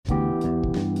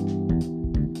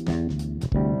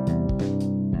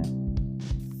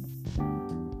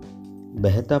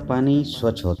बहता पानी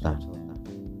स्वच्छ होता है,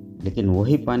 लेकिन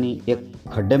वही पानी एक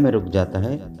खड्डे में रुक जाता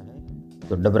है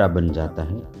तो डबरा बन जाता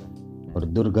है और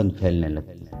दुर्गंध फैलने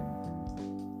लगती है।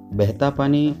 बहता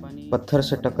पानी पत्थर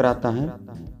से टकराता है,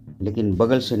 लेकिन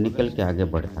बगल से निकल के आगे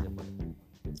बढ़ता है।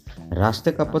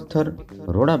 रास्ते का पत्थर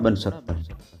रोड़ा बन सकता है,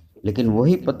 लेकिन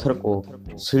वही पत्थर को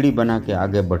सीढ़ी बना के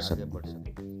आगे बढ़ सकता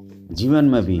है। जीवन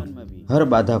में भी हर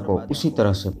बाधा को उसी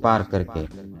तरह से पार करके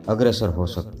अग्रसर हो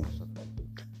सकते हैं।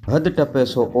 हद टपे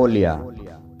सो ओलिया,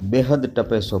 बेहद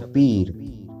टपे सो पीर,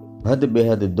 हद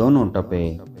बेहद दोनों टपे,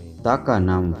 ताका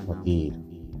नाम फकीर।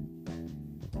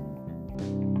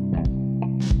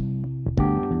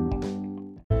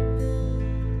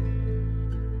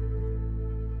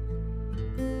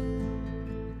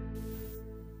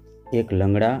 एक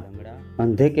लंगड़ा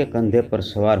अंधे के कंधे पर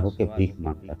सवार होकर भीख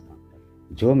मांगता था।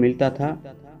 जो मिलता था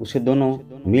उसे दोनों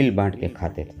मिल बांट के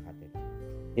खाते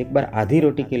थे। एक बार आधी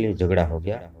रोटी के लिए झगड़ा हो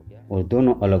गया और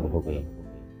दोनों अलग हो गए,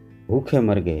 भूखे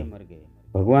मर गए।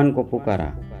 भगवान को पुकारा,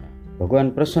 भगवान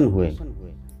प्रसन्न हुए।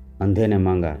 अंधे ने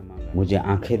मांगा, मुझे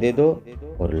आंखें दे दो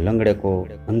और लंगड़े को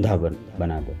अंधा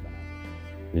बना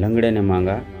दो। लंगड़े ने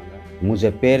मांगा,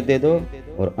 मुझे पैर दे दो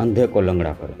और अंधे को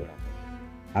लंगड़ा कर दो।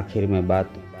 आखिर में बात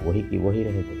वही की वही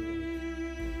रह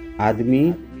गई। आदमी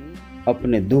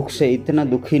अपने दुख से इतना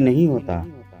दुखी नहीं होता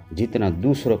जितना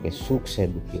दूसरों के सुख से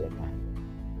दुखी होता है।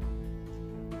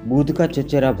 बुद्ध का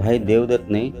चचेरा भाई देवदत्त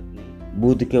ने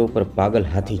बुद्ध के ऊपर पागल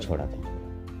हाथी छोड़ा था।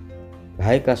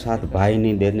 भाई का साथ भाई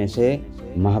नहीं देने से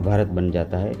महाभारत बन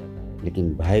जाता है,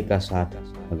 लेकिन भाई का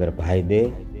साथ अगर भाई दे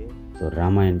तो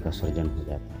रामायण का सृजन हो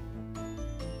जाता है।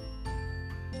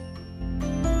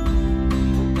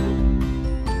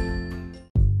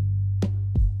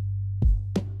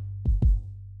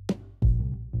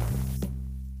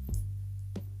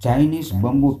 चाइनीज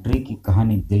बम्बू ट्री की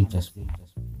कहानी दिलचस्प है।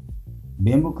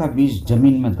 बेम्बू का बीज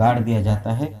जमीन में गाड़ दिया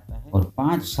जाता है और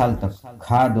 5 साल तक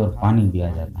खाद और पानी दिया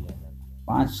जाता है।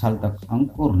 5 साल तक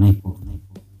अंकुर नहीं फूटते,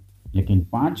 लेकिन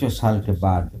 5 साल के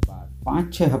बाद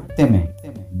 5-6 हफ्ते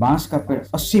में बांस का पेड़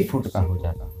 80 फुट का हो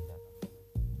जाता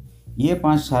है। ये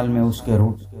 5 साल में उसके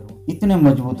रूट इतने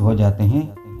मजबूत हो जाते हैं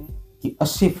कि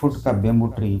 80 फुट का बेम्बू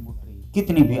ट्री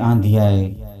कितनी भी आंधी आए,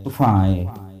 तूफान आए,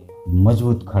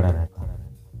 मजबूत खड़ा रहता है।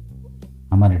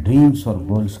 हमारे ड्रीम्स और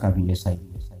गोल्स का भी ऐसा ही है।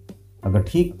 अगर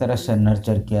ठीक तरह से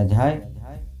नर्चर किया जाए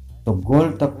तो गोल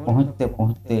तक पहुंचते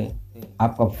पहुंचते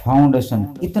आपका फाउंडेशन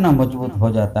इतना मजबूत हो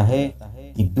जाता है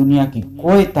कि दुनिया की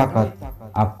कोई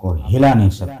ताकत आपको हिला नहीं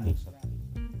सकती।